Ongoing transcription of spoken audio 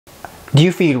Do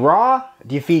you feed raw?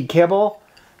 Do you feed kibble?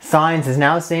 Science is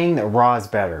now saying that raw is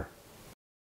better.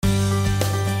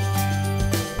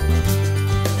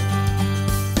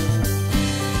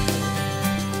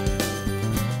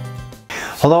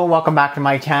 Hello, welcome back to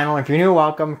my channel. If you're new,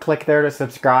 welcome. Click there to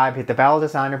subscribe, hit the bell to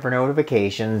sign up for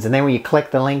notifications, and then when you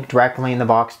click the link directly in the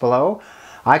box below,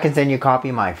 I can send you a copy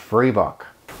of my free book.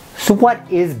 So what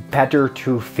is better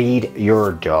to feed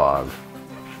your dog?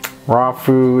 Raw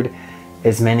food,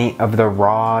 as many of the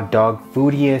raw dog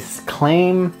foodies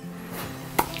claim,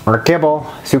 or kibble,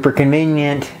 super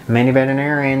convenient. Many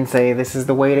veterinarians say this is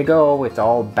the way to go, it's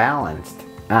all balanced.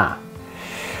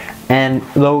 And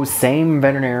those same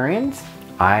veterinarians,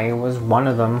 I was one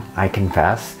of them, I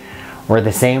confess, were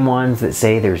the same ones that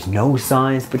say there's no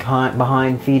science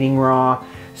behind feeding raw,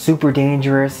 super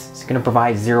dangerous, it's going to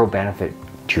provide zero benefit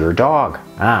to your dog.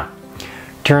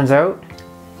 Turns out,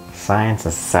 science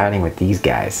is siding with these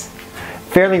guys.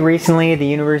 Fairly recently, the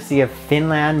University of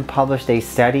Finland published a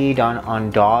study done on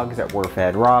dogs that were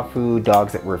fed raw food,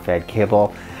 dogs that were fed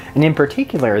kibble, and in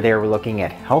particular, they were looking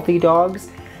at healthy dogs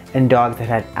and dogs that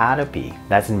had atopy,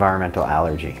 that's environmental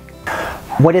allergy.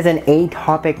 What is an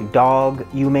atopic dog,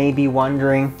 you may be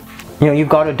wondering? You know, you've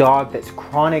got a dog that's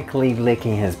chronically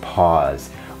licking his paws,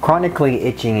 chronically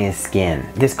itching his skin,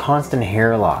 this constant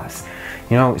hair loss,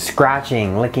 you know,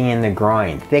 scratching, licking in the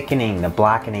groin, thickening, the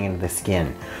blackening of the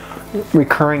skin,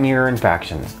 recurring ear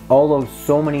infections, all those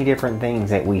so many different things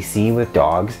that we see with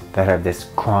dogs that have this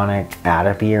chronic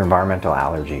atopy or environmental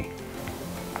allergy.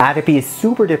 Atopy is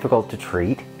super difficult to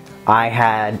treat. I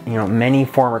had, many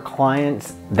former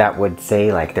clients that would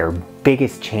say like their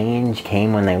biggest change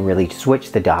came when they really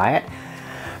switched the diet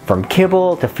from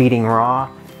kibble to feeding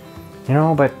raw,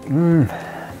 but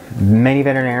many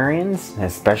veterinarians,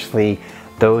 especially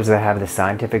those that have the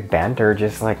scientific bent, are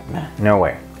just like, no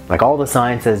way. Like all the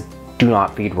science says, do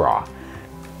not feed raw.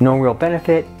 No real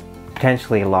benefit,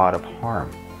 potentially a lot of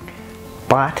harm.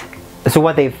 So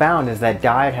what they've found is that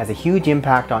diet has a huge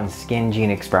impact on skin gene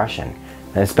expression,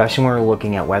 especially when we're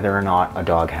looking at whether or not a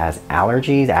dog has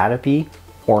allergies, atopy,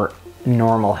 or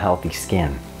normal healthy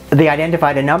skin. They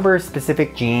identified a number of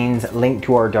specific genes linked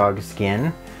to our dog's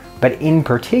skin, but in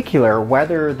particular,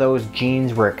 whether those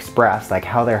genes were expressed, like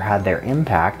how they had their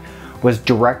impact, was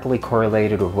directly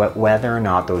correlated with whether or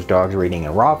not those dogs were eating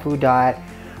a raw food diet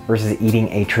versus eating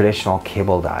a traditional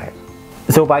kibble diet.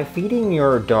 So by feeding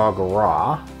your dog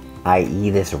raw,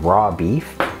 i.e. this raw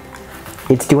beef,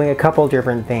 it's doing a couple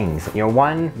different things.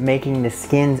 One, making the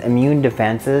skin's immune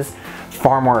defenses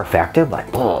far more effective,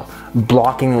 like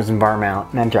blocking those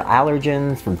environmental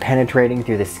allergens from penetrating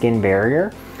through the skin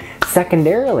barrier.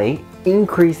 Secondarily,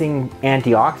 increasing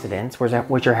antioxidants,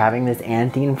 which are having this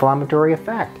anti-inflammatory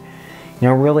effect.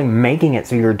 Really making it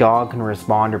so your dog can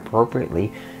respond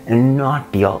appropriately and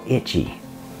not be all itchy.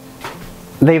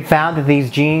 They've found that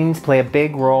these genes play a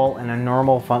big role in a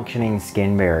normal functioning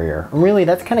skin barrier. Really,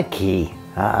 that's kind of key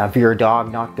for your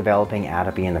dog not developing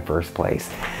atopy in the first place.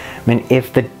 I mean,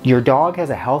 if your dog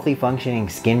has a healthy functioning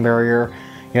skin barrier,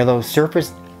 those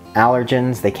surface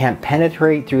allergens, they can't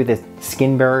penetrate through the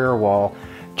skin barrier wall,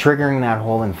 triggering that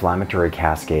whole inflammatory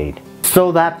cascade.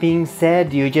 So that being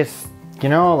said, you just,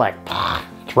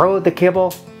 throw out the kibble,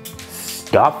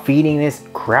 stop feeding this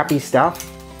crappy stuff?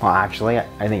 Well, actually,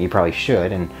 I think you probably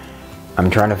should, and I'm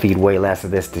trying to feed way less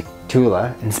of this to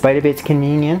Tula, in spite of its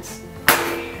convenience.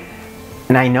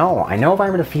 And I know if I'm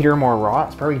going to feed her more raw,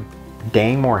 it's probably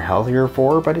dang more healthier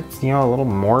for her, but it's, a little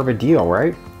more of a deal,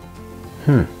 right?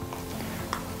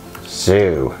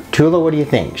 So, Tula, what do you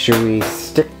think? Should we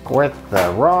stick with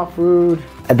the raw food?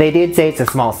 They did say it's a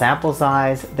small sample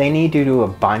size. They need to do a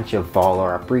bunch of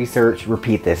follow-up research,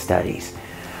 repeat the studies.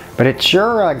 But it's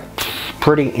sure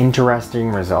pretty interesting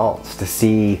results to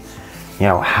see,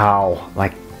 how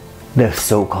the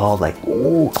so-called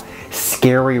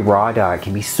scary raw diet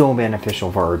can be so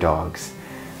beneficial for our dogs,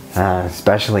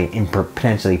 especially in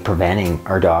potentially preventing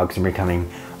our dogs from becoming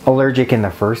allergic in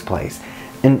the first place.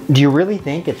 And do you really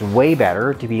think it's way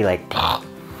better to be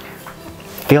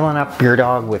filling up your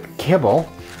dog with kibble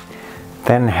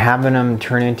than having them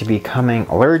turn into becoming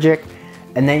allergic,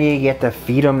 and then you get to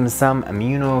feed him some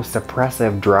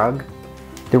immunosuppressive drug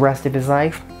the rest of his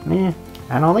life?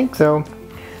 I don't think so. I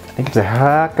think it's a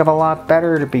heck of a lot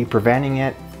better to be preventing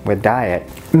it with diet.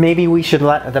 Maybe we should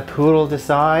let the poodle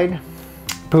decide.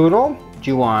 Poodle, do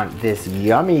you want this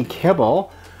yummy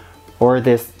kibble or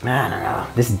this, I don't know,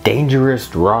 this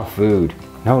dangerous raw food?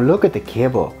 No, look at the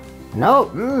kibble.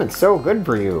 No, it's so good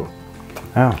for you.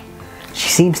 Oh, she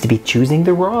seems to be choosing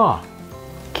the raw.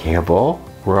 Kibble,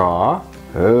 raw,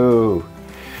 oh.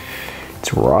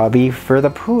 It's raw beef for the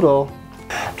poodle.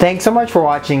 Thanks so much for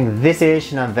watching this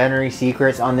edition of Veterinary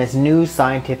Secrets on this new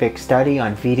scientific study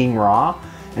on feeding raw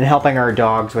and helping our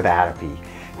dogs with atopy.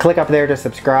 Click up there to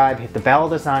subscribe, hit the bell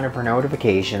to sign up for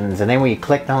notifications, and then when you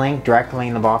click the link directly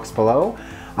in the box below,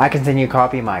 I can send you a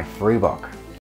copy of my free book.